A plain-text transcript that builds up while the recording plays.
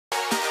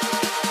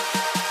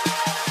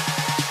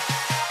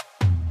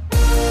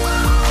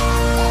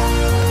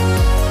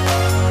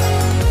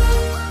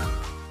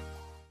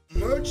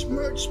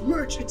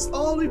It's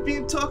all we've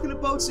been talking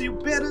about, so you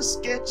better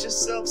get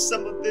yourself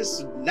some of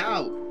this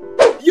now.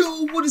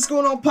 Yo, what is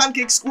going on,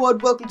 Pancake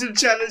Squad? Welcome to the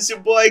channel. It's your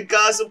boy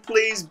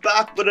Gazaplays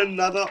back with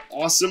another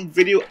awesome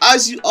video.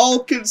 As you all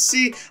can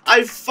see,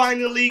 I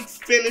finally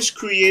finished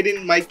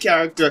creating my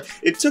character.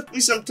 It took me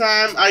some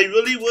time. I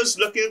really was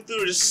looking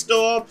through the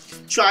store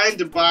trying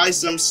to buy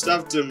some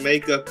stuff to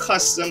make a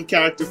custom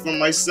character for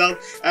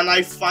myself, and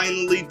I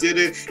finally did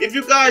it. If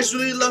you guys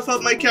really love how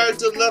my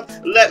character looks,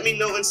 let me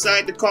know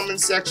inside the comment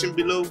section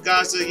below.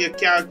 Gaza, your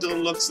character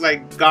looks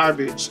like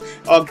garbage,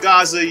 or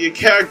Gaza, your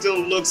character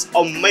looks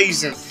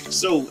amazing.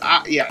 So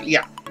yeah,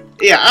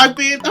 I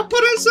put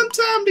in some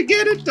time to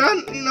get it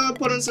done. You know, I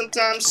put in some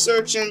time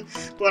searching,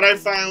 but I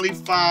finally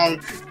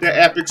found the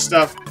epic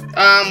stuff.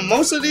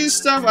 Most of these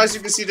stuff, as you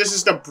can see, this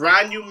is the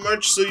brand new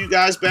merch, so you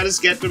guys better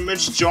get the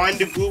merch. Join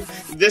the group.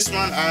 This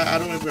one, I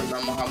don't even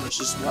remember how much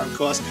this one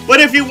costs,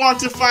 but if you want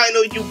to find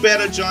out, you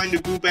better join the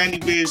group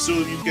anyway, so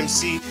you can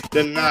see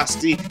the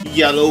nasty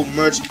yellow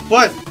merch.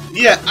 But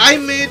yeah, I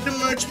made the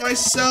merch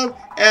myself,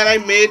 and I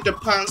made the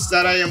pants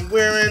that I am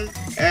wearing,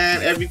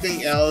 and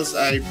everything else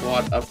I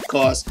bought, of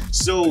course.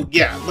 So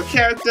yeah, my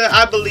character,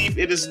 I believe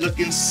it is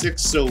looking sick.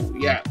 So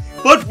yeah,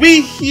 but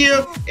we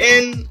here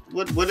in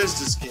what is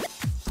this game?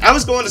 I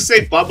was going to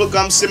say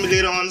Bubblegum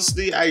Simulator.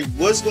 Honestly, I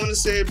was going to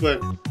say,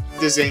 but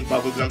this ain't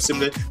Bubblegum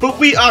Simulator. But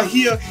we are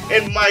here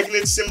in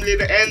Magnet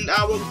Simulator, and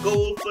our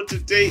goal for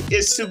today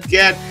is to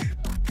get,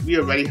 we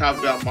already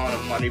have the amount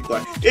of money,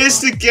 but is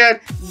to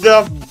get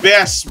the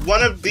best,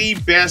 one of the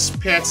best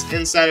pets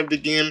inside of the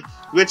game,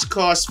 which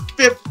costs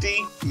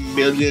 50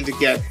 million to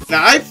get.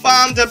 Now I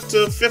farmed up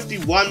to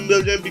 51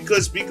 million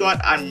because we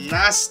got a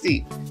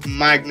nasty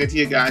magnet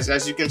here, guys.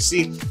 As you can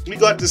see, we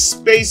got the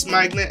space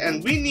magnet,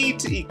 and we need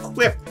to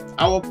equip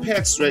our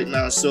pets right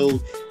now.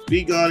 So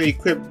we're gonna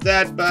equip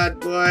that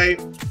bad boy,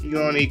 we're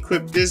gonna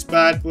equip this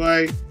bad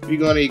boy, we're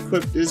gonna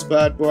equip this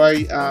bad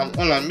boy. Hold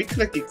on, let me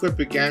click equip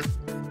again.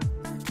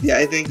 Yeah,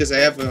 I think because I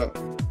have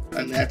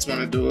and that's one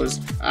of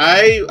those.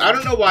 I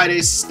don't know why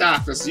they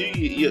stop us.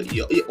 You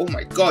oh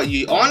my god,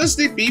 you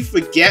honestly be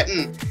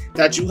forgetting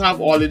that you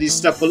have all of these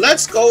stuff. But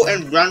let's go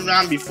and run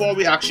around before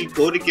we actually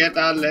go to get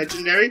our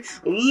legendary.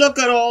 Look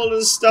at all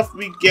the stuff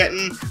we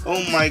getting.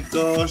 Oh my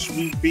gosh,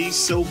 we be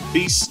so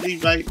beastly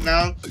right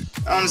now.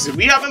 Honestly,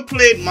 we haven't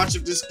played much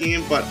of this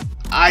game, but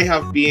I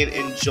have been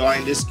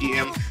enjoying this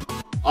game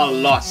a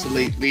lot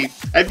lately.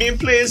 I've been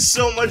playing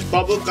so much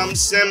Bubblegum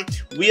Sim.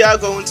 We are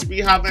going to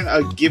be having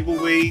a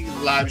giveaway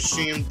live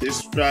stream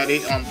this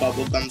Friday on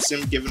Bubblegum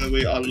Sim, giving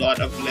away a lot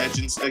of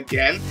legends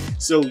again.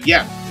 So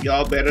yeah,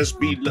 y'all better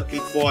be looking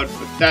forward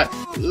for that.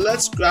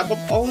 Let's grab up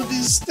all of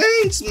these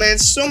things, man.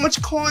 So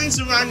much coins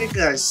around you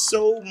guys,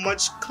 so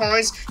much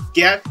coins.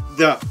 Get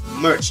the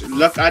merch.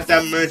 Look at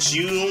that merch.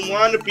 You don't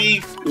want to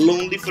be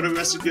lonely for the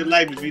rest of your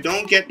life. If you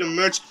don't get the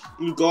merch,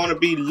 you're gonna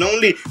be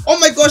lonely. Oh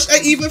my gosh, I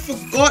even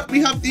forgot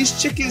we have these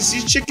chickens.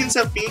 These chickens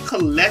have been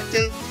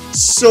collecting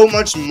so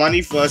much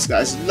money for us,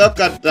 guys. Look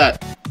at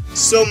that.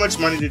 So much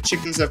money the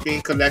chickens have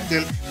been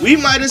collecting. We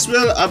might as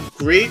well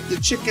upgrade the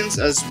chickens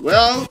as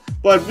well,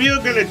 but we are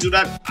gonna do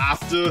that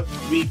after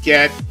we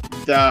get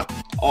the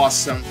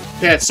awesome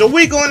pet. So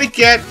we're going to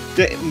get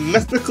the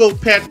mythical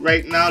pet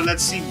right now.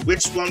 Let's see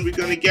which one we're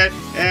going to get.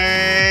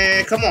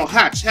 And come on,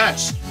 hatch.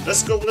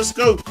 Let's go.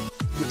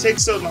 It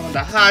takes so long to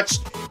hatch.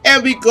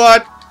 And we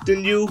got the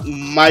new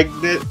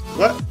magnetite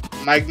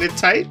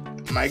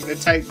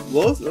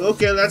wolf.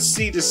 Okay, let's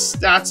see the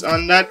stats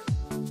on that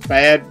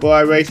bad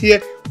boy right here.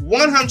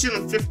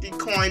 150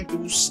 coin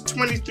boost,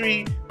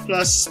 23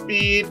 plus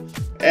speed,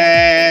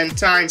 and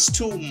times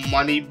 2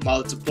 money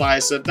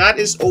multiplier. So that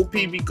is OP.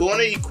 We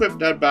gonna equip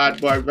that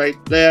bad boy right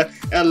there,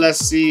 and let's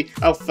see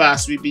how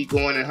fast we be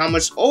going and how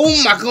much. Oh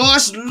my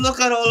gosh, look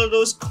at all of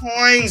those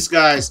coins,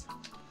 guys.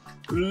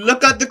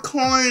 Look at the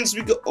coins.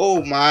 We go.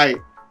 Oh my.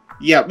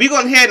 Yeah, we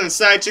gonna head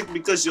inside check,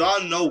 because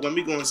y'all know when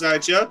we go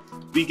inside here,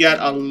 we get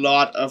a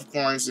lot of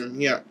coins in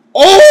here.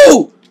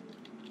 Oh,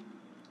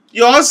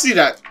 y'all see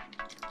that?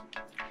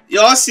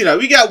 Y'all see that?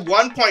 We got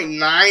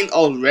 1.9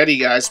 already,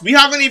 guys. We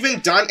haven't even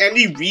done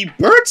any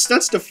rebirths.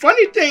 That's the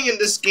funny thing in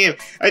this game.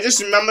 I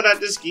just remember that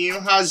this game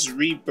has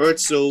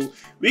rebirths, so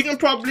we can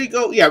probably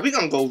go. Yeah, we're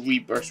gonna go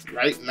rebirth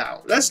right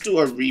now. Let's do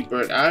a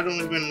rebirth. I don't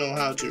even know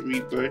how to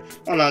rebirth.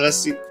 Hold on, let's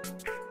see.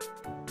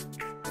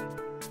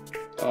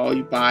 Oh,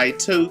 you buy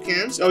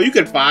tokens. Oh, you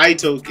could buy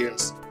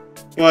tokens,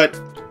 but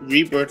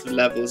rebirth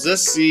levels.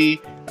 Let's see.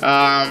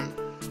 Buy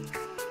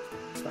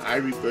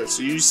rebirth.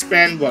 So you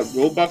spend what,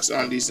 Robux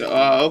on these?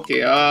 Oh,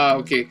 okay.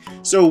 Okay.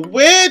 So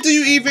where do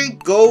you even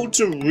go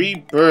to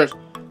rebirth?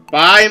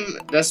 Buy.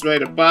 That's where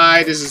to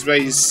buy. This is where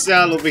you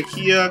sell over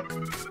here.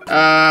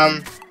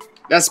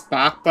 That's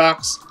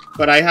backpacks,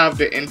 but I have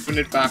the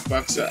infinite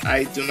backpack, so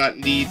I do not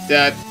need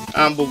that.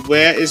 But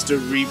where is the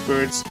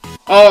rebirths?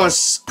 Oh,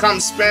 come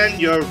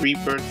spend your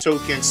rebirth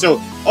token. So,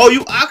 oh,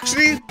 you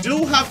actually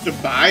do have to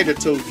buy the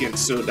token.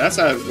 So that's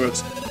how it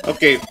works.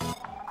 Okay,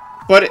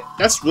 but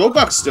that's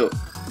Robux still.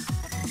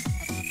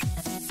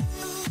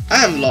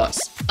 I am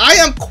lost. I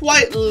am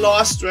quite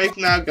lost right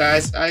now,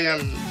 guys. I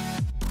am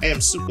I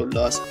am super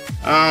lost.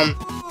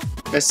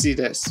 Let's see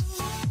this.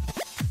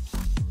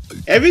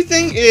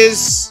 Everything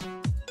is...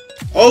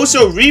 Oh,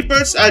 so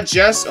rebirths are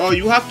just... Oh,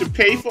 you have to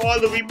pay for all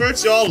the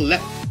rebirths? Y'all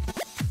let...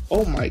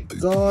 Oh my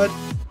god.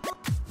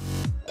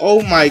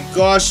 Oh my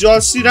gosh,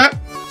 y'all see that?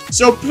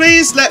 So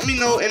please let me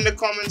know in the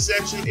comment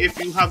section if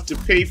you have to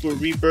pay for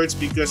rebirths,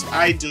 because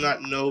I do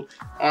not know.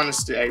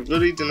 Honestly, I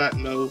really do not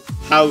know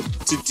how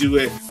to do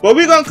it. But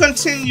we're going to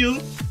continue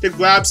to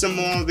grab some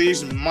more of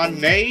these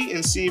money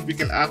and see if we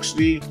can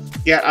actually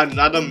get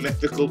another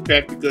mythical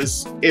pet,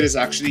 because it is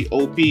actually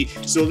OP.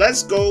 So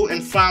let's go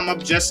and farm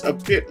up just a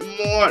bit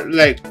more.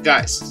 Like,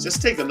 guys,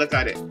 just take a look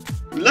at it.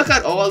 Look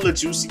at all the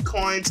juicy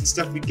coins and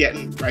stuff we're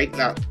getting right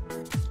now.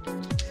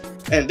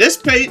 And this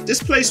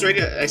place right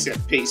here, I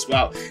said pace,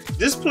 wow.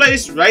 This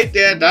place right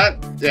there,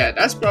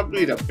 that's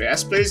probably the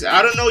best place.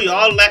 I don't know,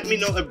 y'all let me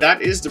know if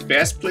that is the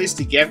best place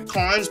to get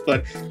coins,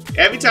 but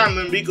every time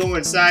when we go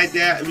inside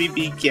there, we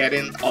be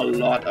getting a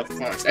lot of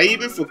coins. I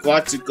even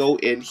forgot to go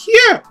in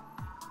here.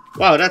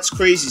 Wow, that's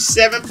crazy.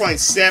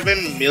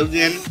 7.7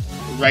 million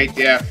right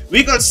there.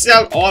 We're gonna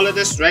sell all of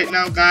this right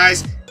now,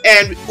 guys.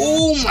 And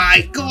oh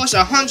my gosh,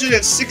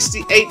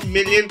 168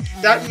 million.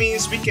 That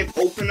means we can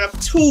open up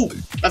 2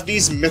 of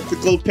these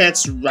mythical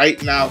pets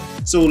right now.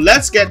 So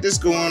let's get this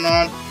going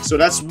on. So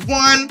that's 1.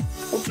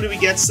 Hopefully we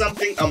get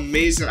something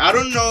amazing. I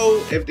don't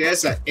know if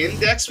there's an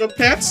index for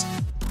pets.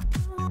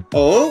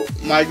 Oh,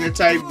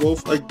 magnetite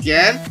wolf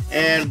again.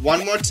 And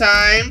one more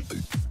time.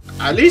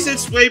 At least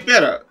it's way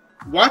better.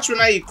 Watch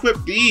when I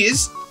equip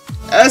these.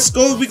 Let's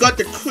go. We got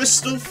the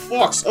crystal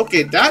fox.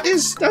 Okay,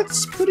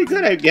 that's pretty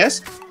good, I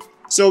guess.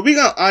 So we're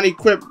gonna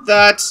unequip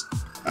that,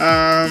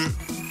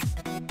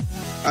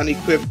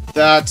 unequip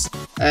that,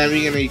 and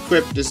we're gonna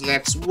equip this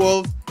next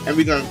wolf, and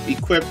we're gonna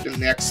equip the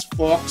next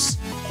fox.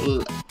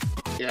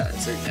 Yeah,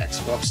 it's the next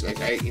fox.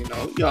 Like you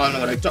know, y'all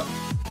know what I talk.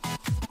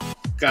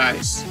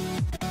 Guys,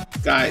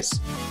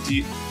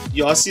 do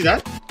y'all see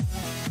that?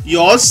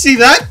 Y'all see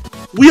that?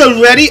 We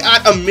already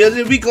at 1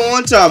 million. We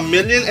going to 1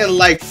 million in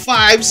like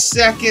 5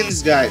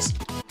 seconds, guys.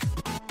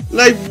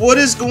 Like, what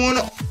is going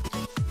on?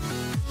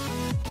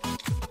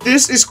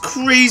 This is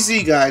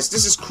crazy, guys.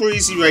 This is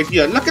crazy right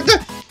here. Look at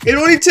that. It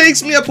only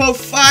takes me about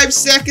 5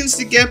 seconds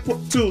to get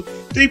to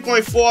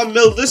 3.4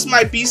 mil. This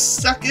might be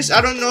suckish.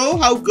 I don't know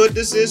how good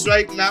this is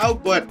right now,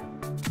 but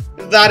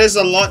that is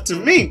a lot to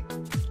me.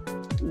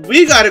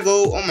 We gotta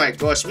go. Oh my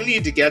gosh. We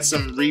need to get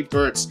some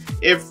rebirths.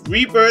 If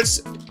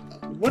rebirths...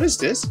 What is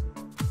this?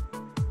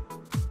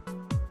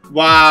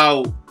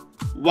 Wow.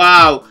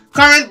 Wow.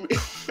 Current...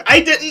 I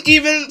didn't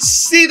even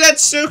see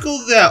that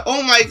circle there.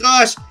 Oh my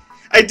gosh.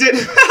 I did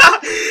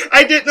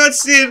not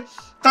see it.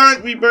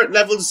 Current rebirth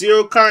level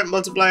 0, current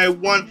multiplier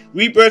 1.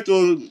 Rebirth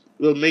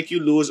will make you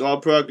lose all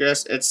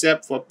progress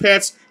except for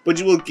pets, but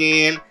you will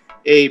gain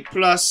a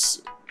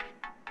plus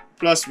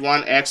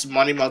 1x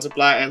money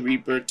multiplier and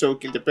rebirth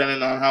token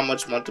depending on how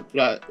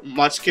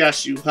much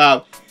cash you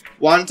have.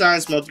 1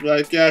 times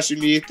multiplied cash, you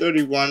need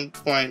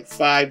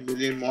 31.5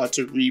 million more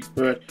to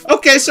rebirth.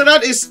 Okay, so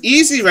that is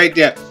easy right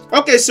there.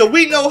 Okay, so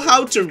we know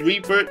how to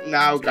rebirth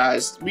now,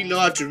 guys. We know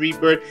how to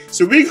rebirth.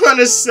 So we're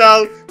gonna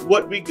sell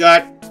what we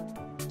got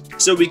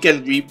so we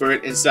can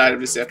rebirth inside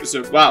of this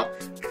episode. Wow.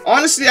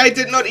 Honestly, I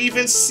did not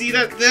even see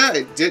that there.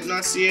 I did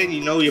not see it.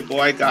 You know your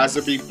boy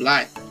Gaza be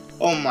blind.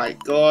 Oh my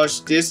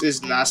gosh, this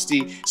is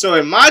nasty. So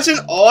imagine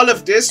all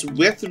of this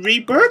with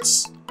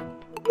rebirths.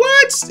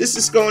 What? This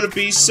is going to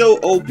be so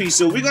OP.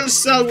 So we're going to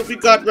sell what we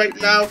got right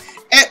now.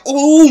 And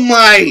oh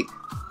my.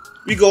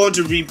 We're going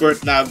to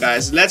rebirth now,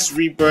 guys. Let's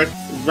rebirth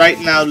right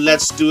now.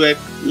 Let's do it.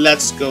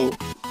 Let's go.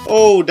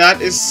 Oh,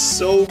 that is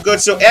so good.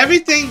 So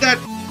everything that...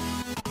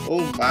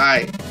 Oh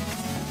my.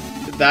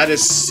 That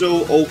is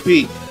so OP.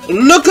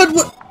 Look at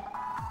what...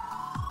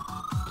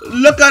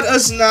 Look at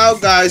us now,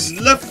 guys.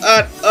 Look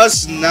at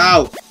us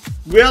now.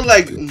 We're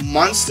like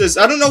monsters.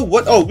 I don't know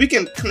what... Oh, we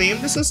can claim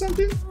this or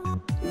something?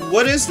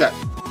 What is that?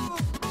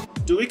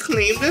 Do we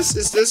claim this?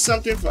 Is this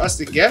something for us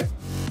to get?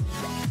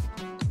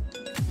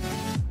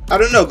 I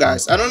don't know,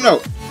 guys. I don't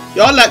know.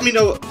 Y'all let me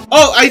know.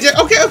 Oh, I did.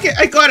 Okay, okay.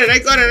 I got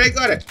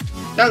it.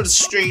 That was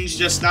strange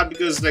just now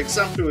because like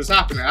something was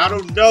happening. I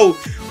don't know.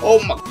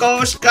 Oh my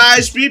gosh,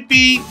 guys. We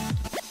be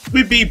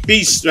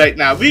beasts right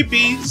now. We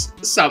be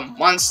some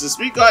monsters.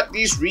 We got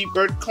these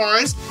rebirth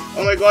coins.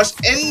 Oh my gosh.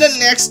 In the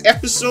next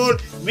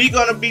episode, we're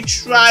gonna be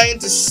trying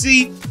to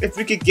see if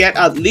we could get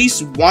at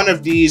least one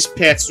of these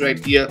pets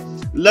right here.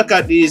 Look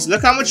at these.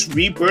 Look how much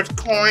rebirth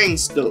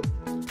coins though.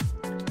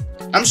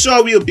 I'm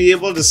sure we'll be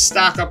able to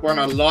stack up on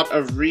a lot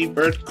of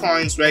rebirth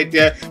coins right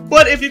there.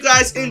 But if you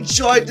guys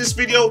enjoyed this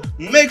video,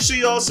 make sure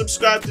you all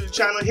subscribe to the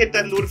channel. Hit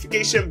that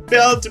notification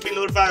bell to be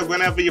notified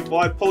whenever your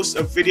boy posts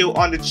a video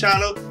on the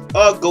channel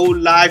or go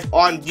live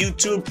on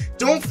YouTube.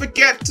 Don't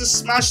forget to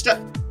smash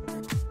that...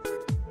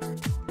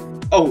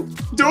 Oh,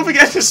 don't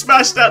forget to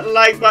smash that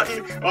like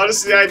button.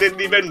 Honestly, I didn't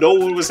even know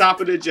what was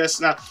happening just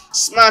now.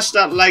 Smash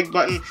that like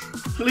button.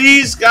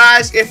 Please,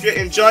 guys, if you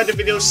enjoyed the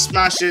video,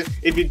 smash it.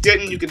 If you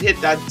didn't, you can hit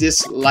that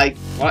dislike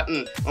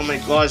button. Oh my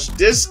gosh,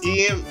 this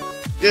game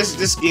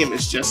this game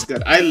is just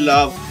good. I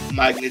love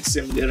Magnet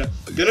Simulator.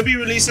 I'm gonna be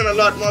releasing a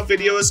lot more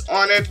videos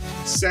on it,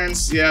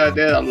 since yeah,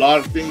 there are a lot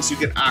of things you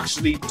can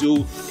actually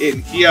do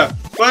in here.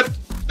 But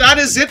that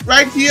is it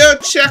right here.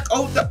 Check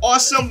out the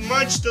awesome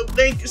merch. The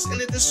link is in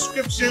the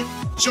description.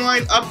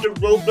 Join up the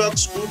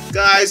Roblox group,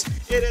 guys.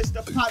 It is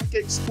the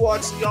Pancake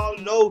Squad, so y'all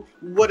know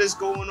what is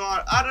going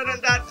on. Other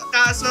than that,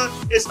 Gaza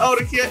is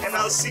out of here, and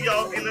I'll see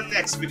y'all in the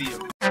next video.